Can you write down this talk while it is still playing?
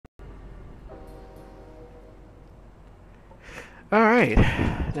Alright,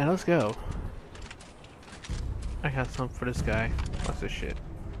 now let's go. I got something for this guy. What's this shit?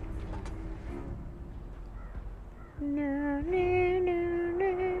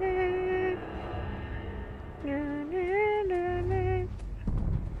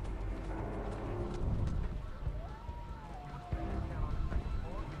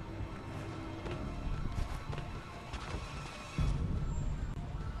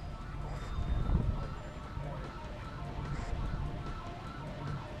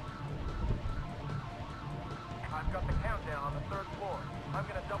 I've got the countdown on the 3rd floor. I'm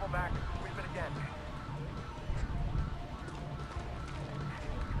gonna double back and sweep it again.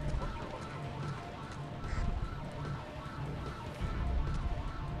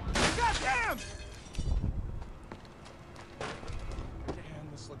 God damn! Damn,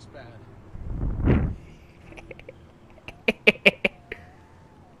 this looks bad.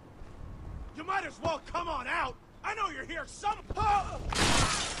 You might as well come on out. I know you're here some.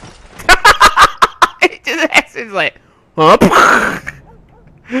 It's like, up.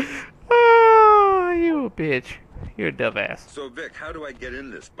 Oh, you bitch. You're a dumbass. So, Vic, how do I get in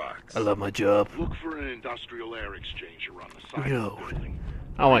this box? I love my job. Look for an industrial air exchanger on the side No. of the building.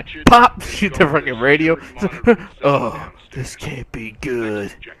 I went, pop! Shoot the fucking radio. Oh, this can't be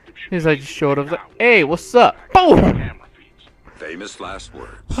good. As I just showed up, like, hey, what's up? Boom! Famous last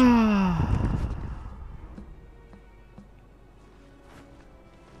words.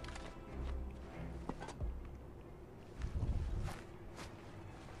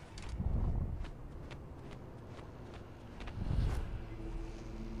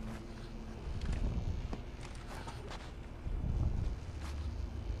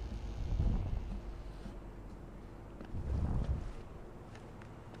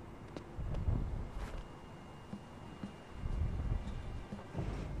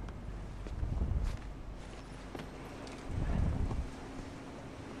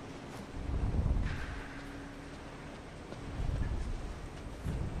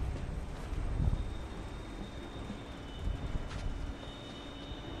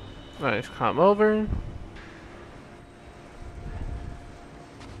 Let's come over.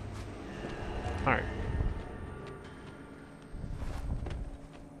 Alright.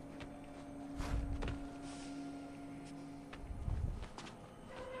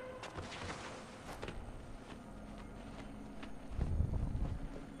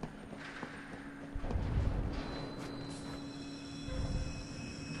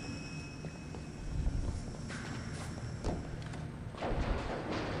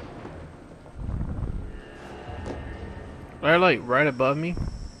 They're like right above me.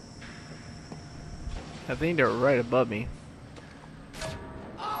 I think they're right above me.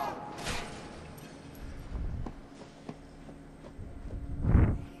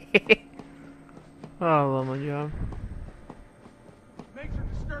 Oh, I love my job. Major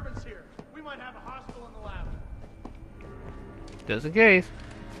disturbance here. We might have a hostile in the lab. Just in case.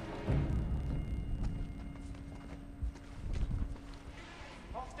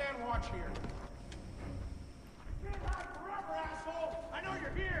 I'll stand watch here. Can't hide forever, asshole! I know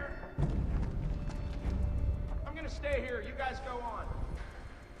you're here! I'm gonna stay here. You guys go on.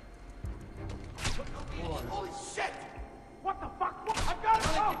 Holy shit! What the fuck? What? I've got to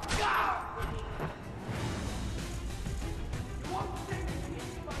go! God! You won't save me,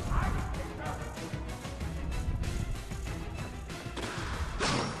 but I can take her.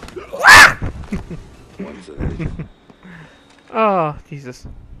 Once an agent. Oh, Jesus.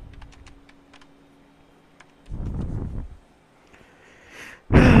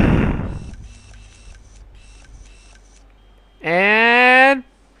 And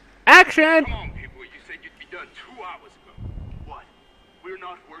action! Come on, people. You said you'd be done 2 hours ago. What? We're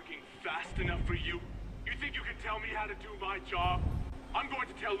not working fast enough for you? You think you can tell me how to do my job? I'm going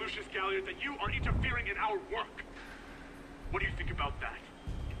to tell Lucius Galliard that you are interfering in our work. What do you think about that?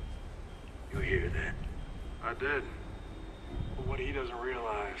 You hear that? I did. But what he doesn't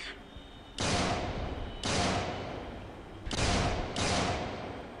realize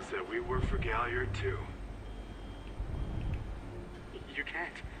is that we work for Galliard too. You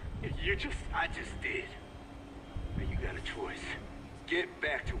can't. I just did. Now you got a choice. Get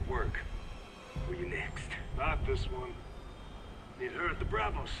back to work. Who you next? Not this one. Need her at the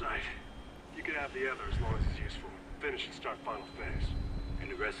Bravo site. You can have the other as long as it's useful. Finish and start final phase. And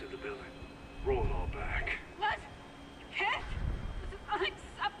the rest of the building. Roll it all back. What? You can't. This is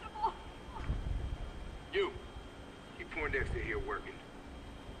unacceptable. You. Keep Poindexter here working.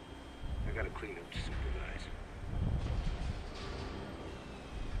 I gotta clean up to supervise.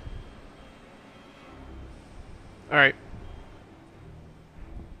 Alright.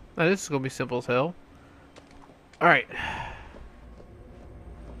 Now this is gonna be simple as hell. Alright.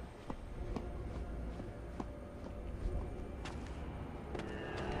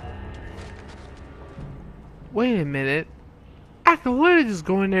 Wait a minute. I can literally just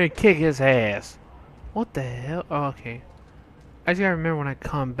go in there and kick his ass. What the hell? Oh, okay. I just gotta remember when I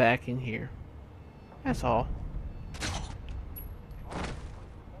come back in here. That's all.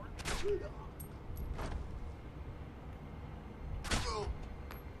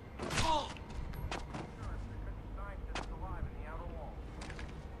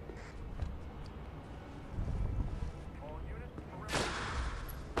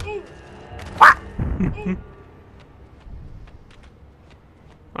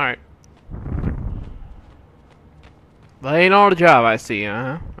 Alright. That ain't all the job I see,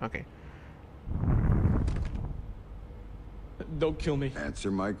 Okay. Don't kill me. Answer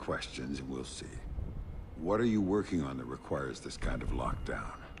my questions and we'll see. What are you working on that requires this kind of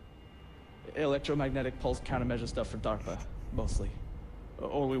lockdown? Electromagnetic pulse countermeasure stuff for DARPA, mostly.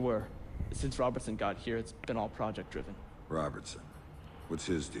 Or we were. Since Robertson got here, it's been all project-driven. Robertson. What's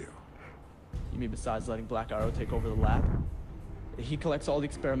his deal? You mean besides letting Black Arrow take over the lab? He collects all the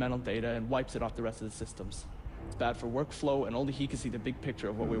experimental data and wipes it off the rest of the systems. It's bad for workflow, and only he can see the big picture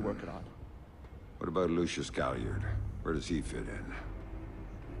of what we're working on. What about Lucius Galliard? Where does he fit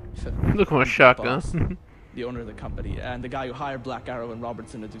in? Look at my shotgun. Boss, the owner of the company, and the guy who hired Black Arrow and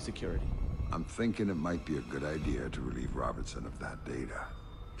Robertson to do security. I'm thinking it might be a good idea to relieve Robertson of that data.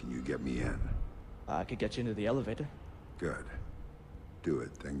 Can you get me in? I could get you into the elevator. Good. Do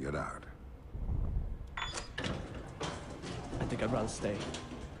it, then get out. I think I'd rather stay.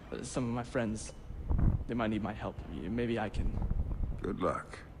 Some of my friends, they might need my help. Maybe I can... Good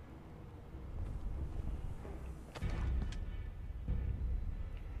luck.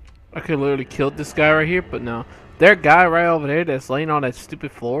 I could literally killed this guy right here, but no. That guy right over there that's laying on that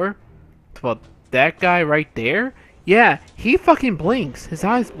stupid floor. Well, that guy right there? Yeah, he fucking blinks. His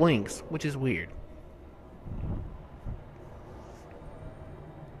eyes blinks, which is weird.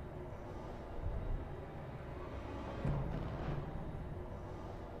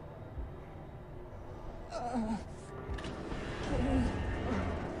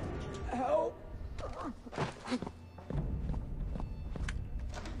 Help!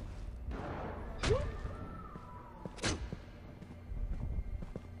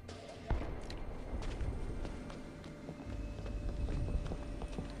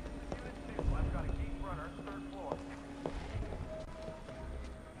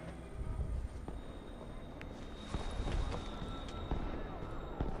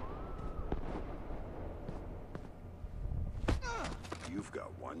 You've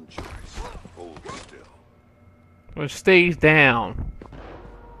got one choice. Hold still. Or stays down.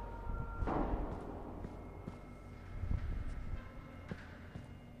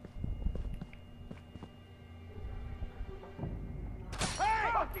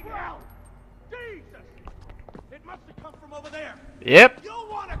 Hey! Fucking hell! Jesus! It must have come from over there. Yep. You'll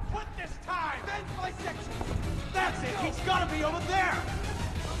want to quit this time. Then my section. That's it. He's got to be over there.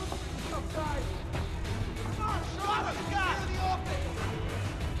 Outside. Come on, show us the guy. The office.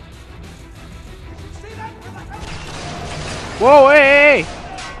 Did you see that? Where the hell? Whoa, hey, hey!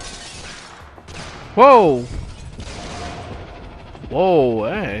 Whoa! Whoa,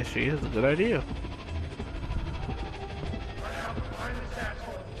 actually, that's a good idea. Find this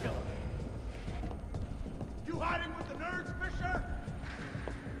asshole and kill him. You hiding with the nerds, Fisher?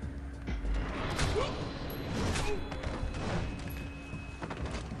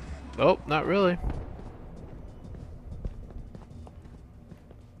 Nope, not really.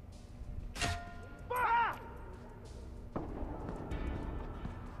 Ah!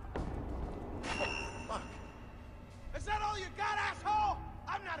 Fuck. Is that all you got, asshole?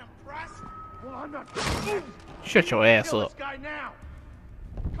 I'm not impressed. Well, I'm not. Shut your ass Kill up. this guy now.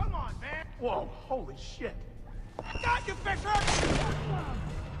 Come on, man. Whoa, holy shit. Got you, Fisher!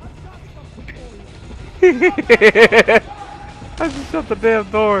 I just shut the damn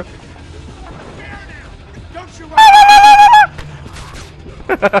door. Don't you run!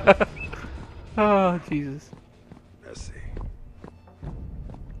 Oh, Jesus. Messy.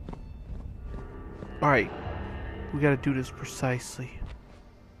 Alright. We gotta do this precisely.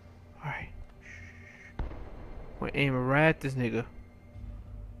 Alright. We're aiming right at this nigga.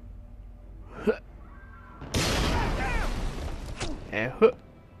 And hook.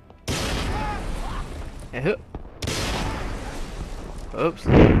 And hook. Oops.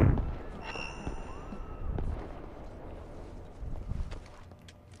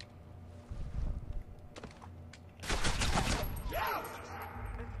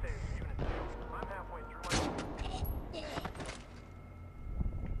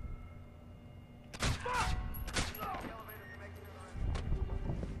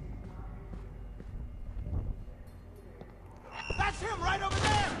 That's him right over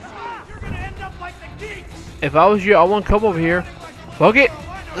there! You're gonna end up like the If I was you, I wouldn't come over here. Fuck it.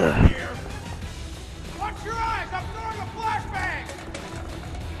 Ugh. Watch your eyes! I'm throwing a flashbang!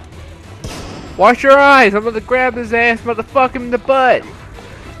 Watch your eyes. I'm gonna grab his ass, motherfucker, in the butt.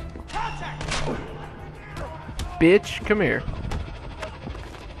 Contact! Bitch, come here.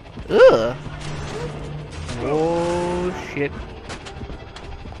 Ugh. Oh shit.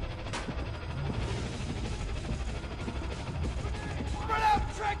 Spread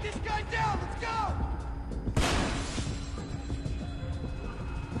out! Track this guy down! Let's go!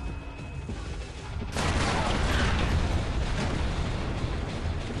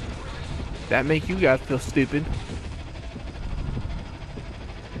 That make you guys feel stupid.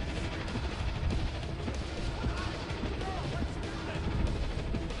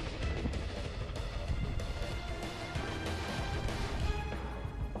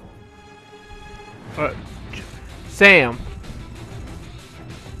 Sam.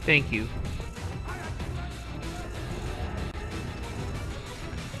 Thank you.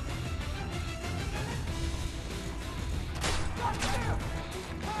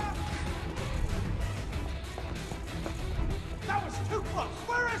 That was too close!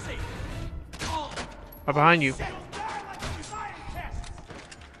 Where is he? Right behind you. Shit! Die like the iron tests!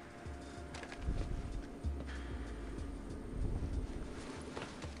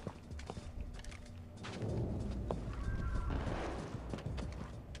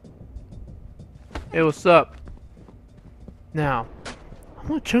 Hey, what's up? Now, I'm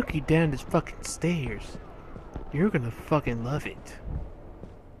gonna chunk you down this fucking stairs. You're gonna fucking love it.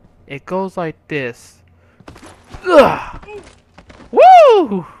 It goes like this. Ugh!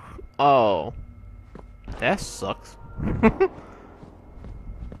 Woo! Oh. That sucks.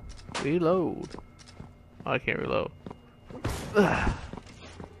 Reload. Oh, I can't reload. Ugh.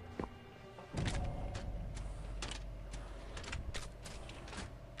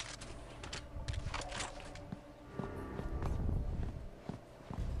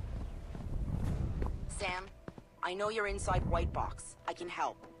 Sam, I know you're inside White Box. I can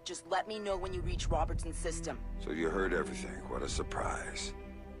help. Just let me know when you reach Robertson's system. So you heard everything. What a surprise.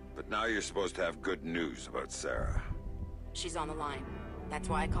 But now you're supposed to have good news about Sarah. She's on the line. That's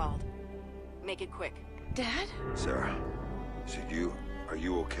why I called. Make it quick. Dad? Sarah, is it you? Are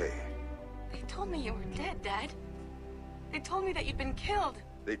you okay? They told me you were dead, Dad. They told me that you'd been killed.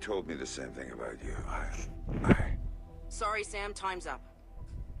 They told me the same thing about you. Sorry, Sam. Time's up.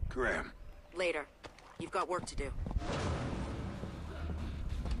 Graham. Later. You've got work to do.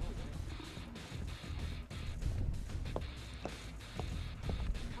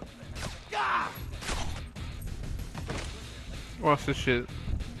 What's this shit?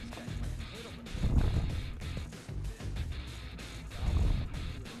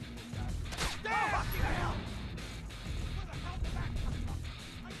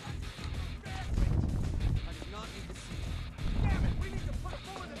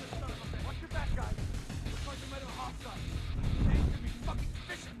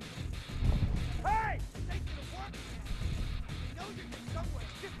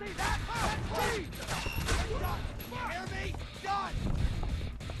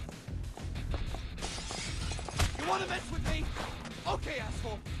 You wanna mess with me? Okay,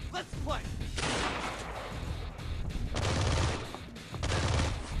 asshole. Let's play.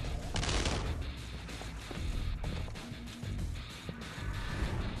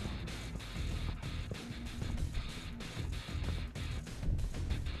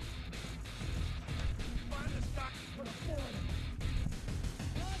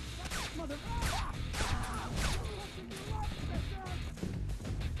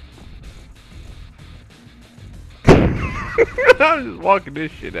 I'm just walking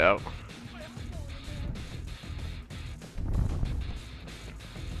this shit out.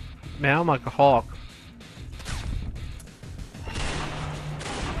 Man, I'm like a hawk.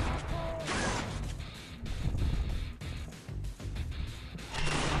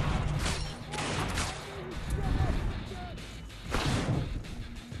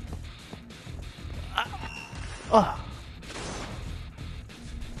 Oh.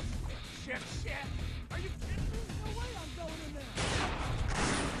 Shit. Are you kidding me? No way I'm going in there.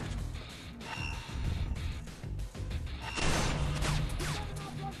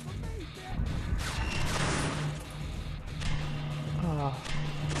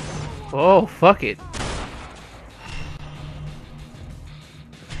 Oh, fuck it.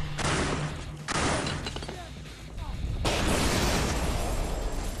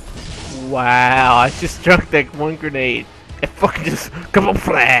 Wow, I just struck that one grenade. It fucking just come on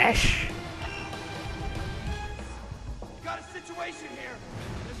flash. Got a situation here.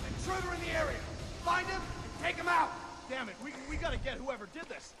 There's an intruder in the area. Find him and take him out. Damn it, we gotta get whoever did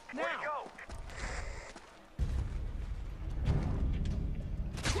this. Now.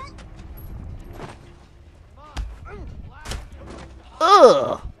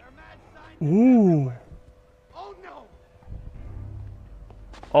 Ugh. Ooh. Oh no!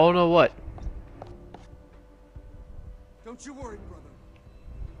 Oh no, what? Don't you worry, brother.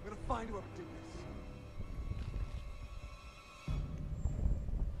 I'm gonna find whoever did this.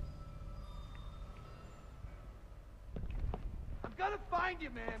 I'm gonna find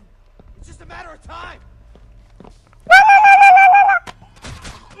you, man. It's just a matter of time.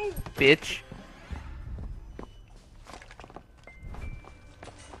 Bitch.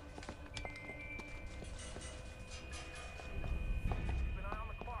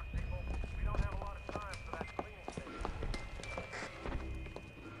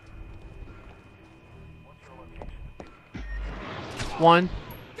 One,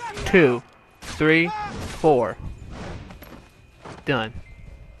 2, 3, 4. Done.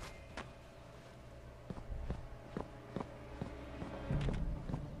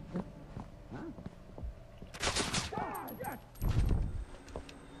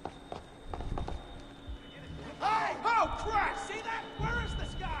 Hey! Oh, crap! See that? Where is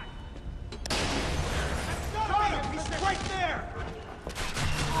this guy? Got him! He's right there!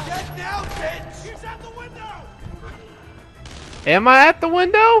 Get down, bitch! He's out the window! Am I at the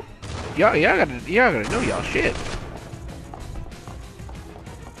window? Y'all gotta know y'all shit.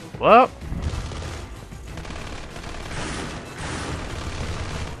 Well.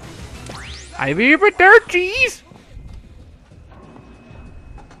 I'm here for dirt cheese.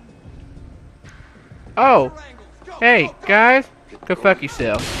 Oh. Hey, guys. Go fuck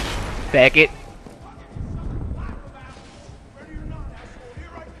yourself. Faggot.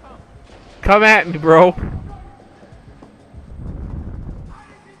 Come at me, bro.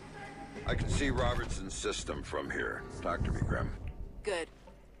 I can see Robertson's system from here. Talk to me, Grim. Good.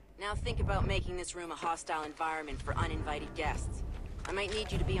 Now think about making this room a hostile environment for uninvited guests. I might need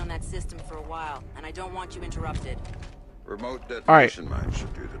you to be on that system for a while, and I don't want you interrupted. Remote detonation mine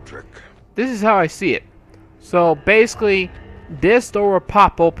should do the trick. This is how I see it. So basically, this door will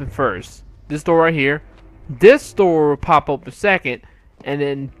pop open first. This door right here. This door will pop open second. And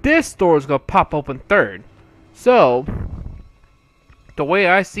then this door is going to pop open third. So, the way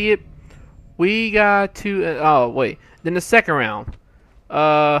I see it, we got to... oh, wait. Then the second round.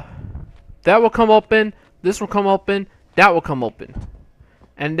 That will come open. This will come open. That will come open.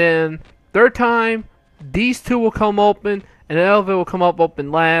 And then, third time, these two will come open. And the elevator will come up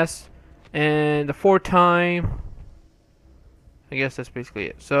open last. And the fourth time... I guess that's basically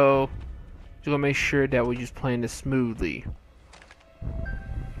it. So, just going to make sure that we're just playing this smoothly.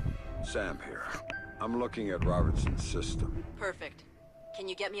 Sam here. I'm looking at Robertson's system. Perfect. Can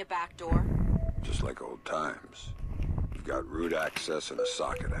you get me a back door? Just like old times. You've got root access and a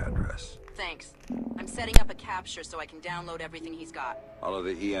socket address. Thanks. I'm setting up a capture so I can download everything he's got. All of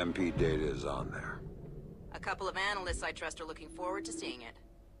the EMP data is on there. A couple of analysts I trust are looking forward to seeing it.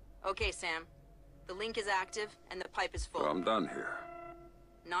 Okay, Sam. The link is active and the pipe is full. So I'm done here.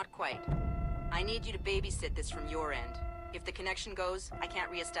 Not quite. I need you to babysit this from your end. If the connection goes, I can't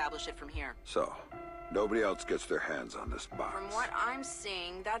reestablish it from here. So, nobody else gets their hands on this box. From what I'm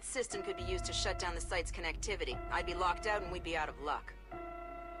seeing, that system could be used to shut down the site's connectivity. I'd be locked out and we'd be out of luck.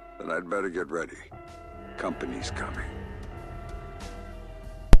 Then I'd better get ready. Company's coming.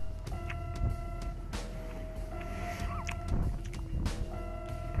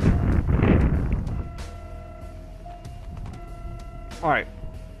 Alright.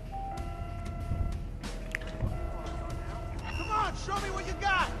 Come on, show me what you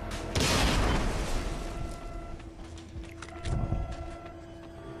got!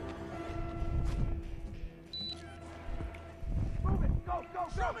 Move it! Go, go, go!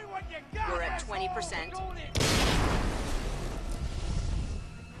 Show me what you got! You're at 20%. Going in.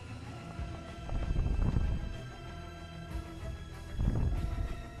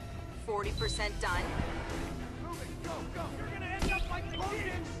 40% done. Move it! Go, go! You're gonna end up like the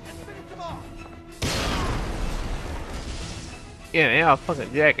kids and finish them off! Yeah, man, I'll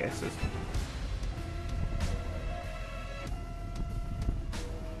fucking jackasses.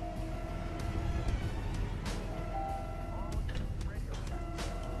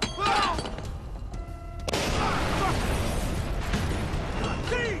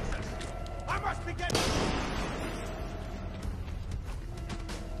 Jesus! I must be getting...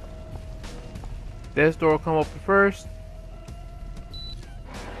 This door will come open first.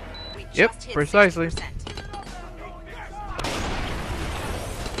 We Yep, just hit precisely. 60%.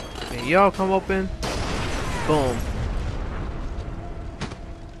 And y'all come open. Boom.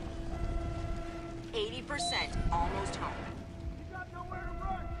 80%, almost home. You got nowhere to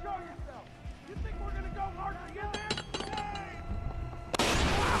run! Show yourself! You think we're gonna go hard to get there? Hey!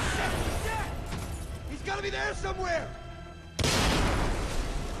 Wow, shit! He's dead! He's gotta be there somewhere!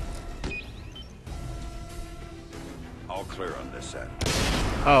 All clear on this end.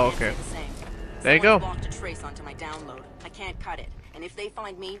 Oh, okay. The same. There you go. Someone's locked a trace onto my download. I can't cut it. And if they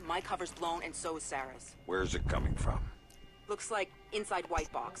find me, my cover's blown and so is Sarah's. Where's it coming from? Looks like inside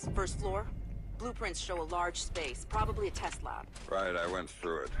white box. First floor. Blueprints show a large space, probably a test lab. Right, I went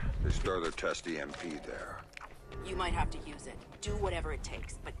through it. They store their test EMP there. You might have to use it. Do whatever it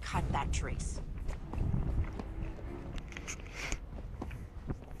takes, but cut that trace.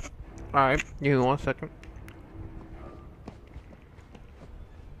 Alright, give me 1 second.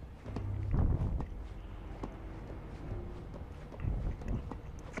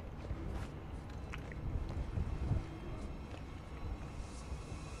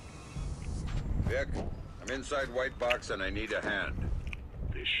 Vic, I'm inside white box and I need a hand.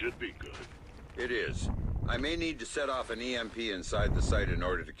 This should be good. It is. I may need to set off an EMP inside the site in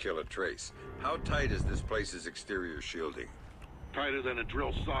order to kill a trace. How tight is this place's exterior shielding? Tighter than a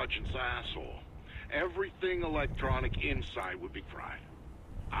drill sergeant's asshole. Everything electronic inside would be fried.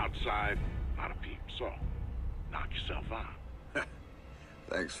 Outside, not a peep. So, knock yourself out.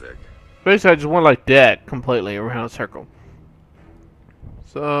 Thanks, Vic. Basically, I just went like that completely around a circle.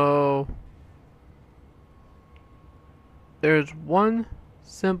 So there's one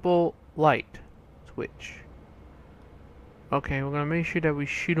simple light switch. Okay, we're gonna make sure that we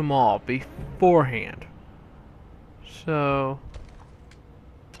shoot them all beforehand. So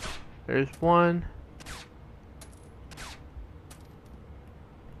there's one.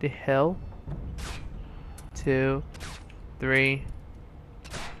 The hell? 2, 3,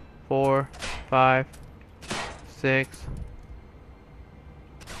 4, 5, 6,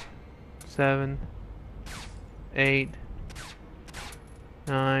 7, 8,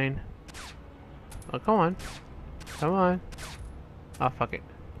 9. Oh, come on. Come on. Oh, fuck it.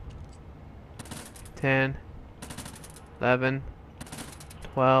 10, 11,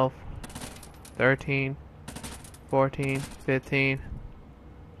 12, 13, 14, 15.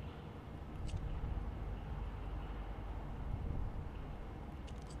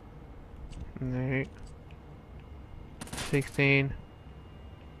 8, 16,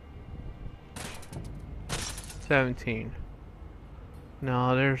 17.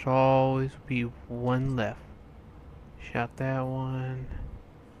 No, there's always be one left. Shot that one.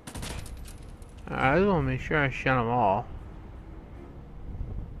 I just want to make sure I shot them all.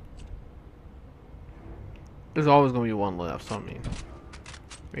 There's always going to be one left, so I mean.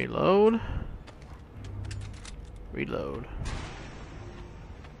 Reload. Reload.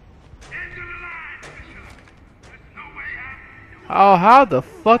 Oh, how the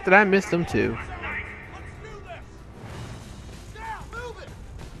fuck did I miss them two? Let's do this! Now, move it!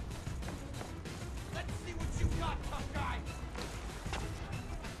 Let's see what you got, tough guy!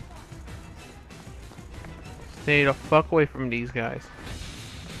 Stay the fuck away from these guys.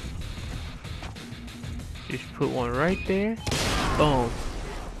 Just put one right there. Boom.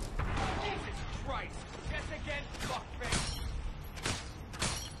 Jesus Christ! Guess again, fuckface!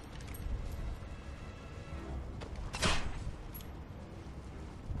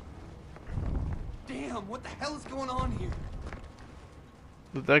 Damn, what the hell is going on here?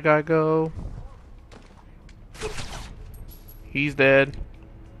 Did that guy go? He's dead.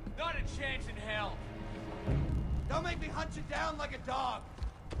 Not a chance in hell! Don't make me hunt you down like a dog!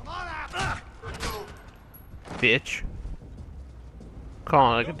 Come on out! Bitch.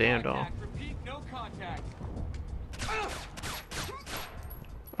 Calling like a damn dog. Repeat, no contact.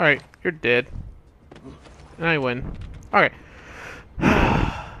 Alright, you're dead. And I win. Alright.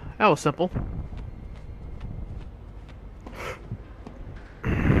 That was simple.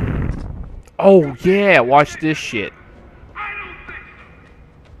 Oh yeah, watch this shit.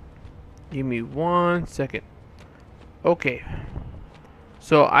 Give me 1 second. Okay.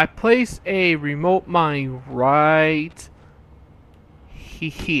 So I place a remote mine right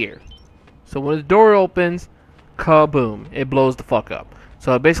here. So when the door opens, kaboom, it blows the fuck up.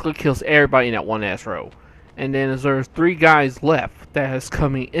 So it basically kills everybody in that one ass row. And then there's 3 guys left that is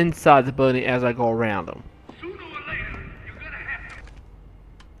coming inside the building as I go around them. Sooner or later, you're gonna have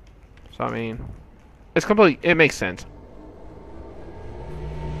to. So I mean, it's complete. It makes sense.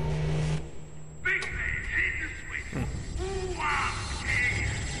 Big man, hit the switch. Ooh-ah,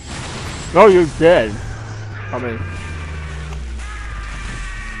 yeah. No, you're dead. I mean,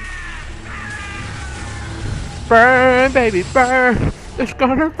 burn, baby, burn. It's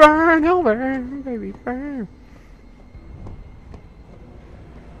gonna burn, oh burn, baby, burn.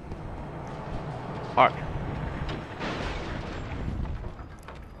 Alright.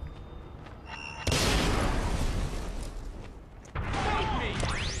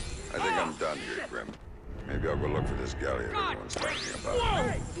 I think I'm done here, Grim. Maybe I'll go look for this Galliard everyone's talking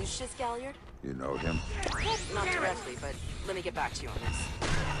about. Lucius Galliard? You know him? Not directly, but let me get back to you on this.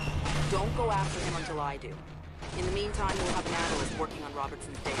 Don't go after him until I do. In the meantime, we'll have an analyst working on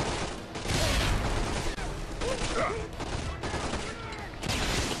Robertson's data.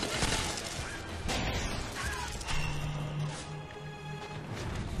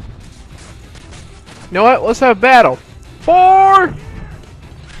 You know what? Let's have a battle. 4!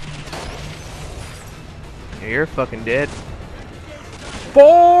 Yeah, you're fucking dead.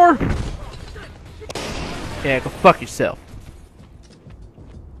 4! Yeah, go fuck yourself.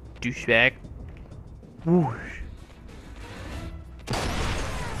 Douchebag. Whoosh.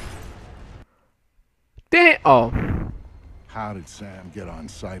 Damn. Oh. How did Sam get on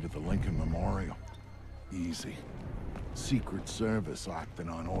site at the Lincoln Memorial? Easy. Secret Service acting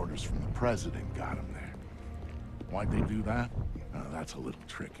on orders from the president got him there. Why'd they do that? That's a little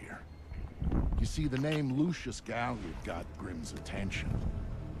trickier. You see, the name Lucius Galliard got Grimm's attention.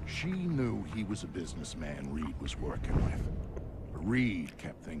 She knew he was a businessman Reed was working with. But Reed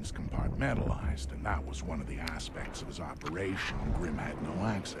kept things compartmentalized, and that was one of the aspects of his operation Grimm had no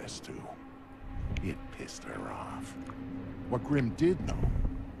access to. It pissed her off. What Grimm did know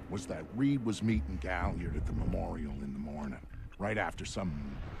was that Reed was meeting Galliard at the memorial in the morning, right after some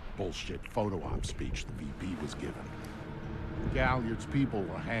bullshit photo op speech the VP was giving. Galliard's people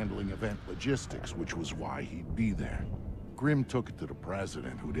were handling event logistics, which was why he'd be there. Grimm took it to the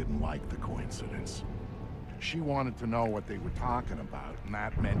president, who didn't like the coincidence. She wanted to know what they were talking about, and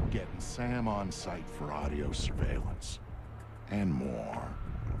that meant getting Sam on site for audio surveillance. And more,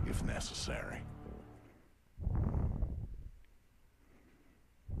 if necessary.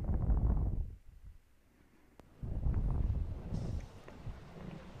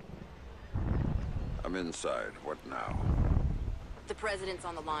 I'm inside. What now? The president's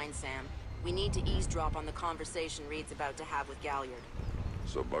on the line, Sam. We need to eavesdrop on the conversation Reed's about to have with Galliard.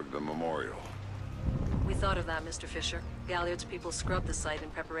 So bug the memorial. We thought of that, Mr. Fisher. Galliard's people scrubbed the site in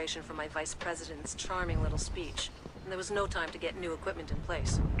preparation for my vice president's charming little speech. And there was no time to get new equipment in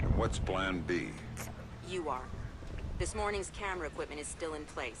place. And what's plan B? You are. This morning's camera equipment is still in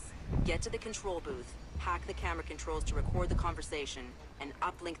place. Get to the control booth, hack the camera controls to record the conversation, and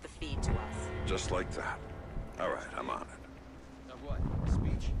uplink the feed to us. Just like that. All right, I'm on it. Of what?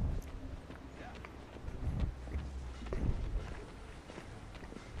 Speech?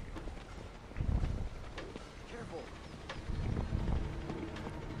 Careful.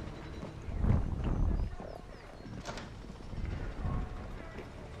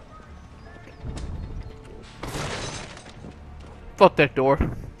 Fuck that door.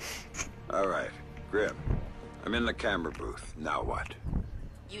 All right, Grimm. I'm in the camera booth. Now what?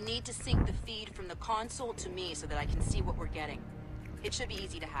 You need to sync the feed from the console to me so that I can see what we're getting. It should be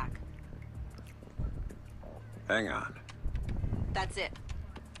easy to hack. Hang on. That's it.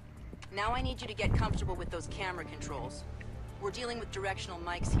 Now I need you to get comfortable with those camera controls. We're dealing with directional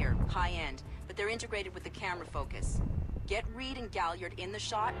mics here, high-end, but they're integrated with the camera focus. Get Reed and Galliard in the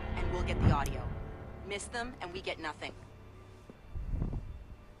shot, and we'll get the audio. Miss them, and we get nothing.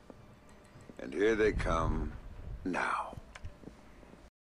 And here they come now.